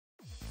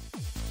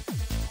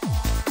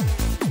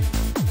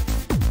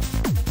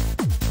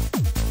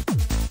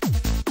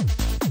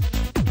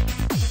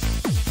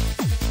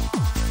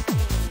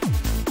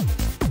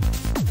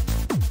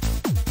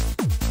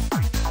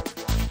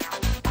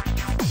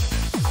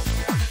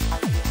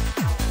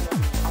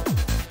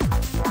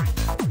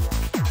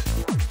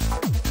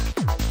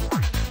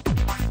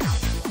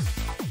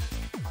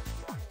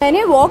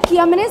मैंने वॉक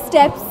किया, मैंने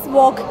स्टेप्स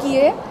वॉक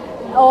किए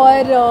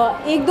और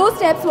एक दो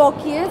स्टेप्स वॉक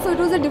किए, so it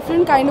was a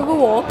different kind of a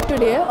walk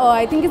today.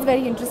 I think is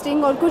very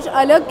interesting और कुछ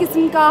अलग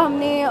किस्म का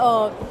हमने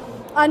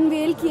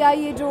अनवेल किया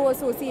ये जो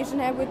एसोसिएशन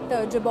है विद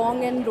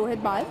जबोंग एंड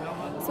रोहित बाल।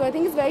 सो I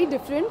think is very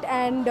different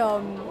and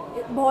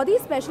बहुत ही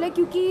स्पेशल है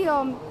क्योंकि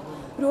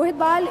रोहित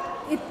बाल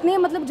इतने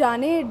मतलब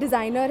जाने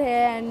डिज़ाइनर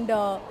है and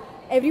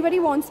everybody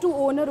wants to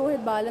own a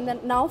Rohit Bal and then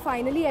now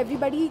finally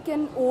everybody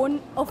can own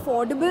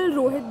affordable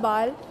Rohit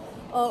Bal।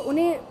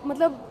 उन्हें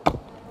मतलब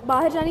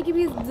बाहर जाने की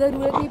भी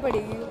ज़रूरत नहीं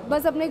पड़ेगी,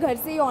 बस अपने घर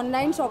से ही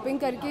ऑनलाइन शॉपिंग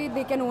करके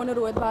they can own a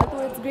Rohit बाल,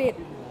 तो इट्स ग्रेट।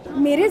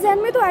 मेरे जहन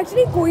में तो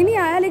एक्चुअली कोई नहीं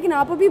आया, लेकिन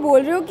आप अभी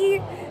बोल रहे हो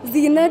कि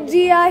जीनत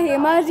जी या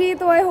हेमा जी,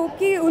 तो आई होप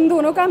कि उन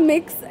दोनों का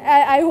mix,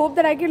 I hope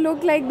that I can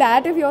look like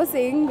that if you are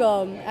saying,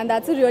 and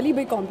that's a really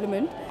big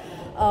complement.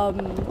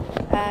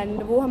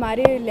 And वो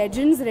हमारे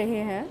लेजेंड्स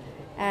रहे हैं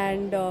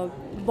एंड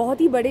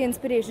बहुत ही बड़े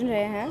इंस्पिरेशन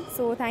रहे हैं,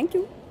 सो थैंक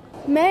यू।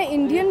 मैं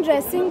इंडियन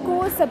ड्रेसिंग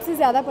को सबसे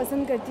ज़्यादा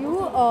पसंद करती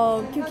हूँ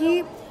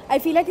क्योंकि I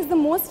feel like is the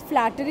most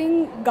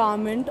flattering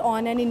garment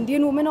on an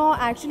Indian woman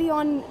और actually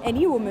on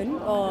any woman.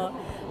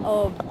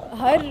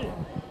 Her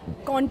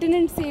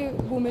continent से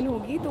वुमन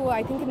होगी तो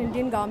I think an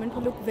Indian garment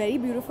will look very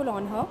beautiful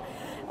on her.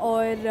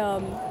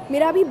 और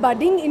मेरा अभी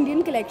बडिंग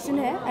इंडियन कलेक्शन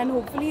है and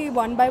hopefully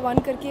one by one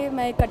करके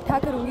मैं इकट्ठा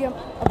करूँगी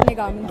अपने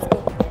गारमेंट्स को।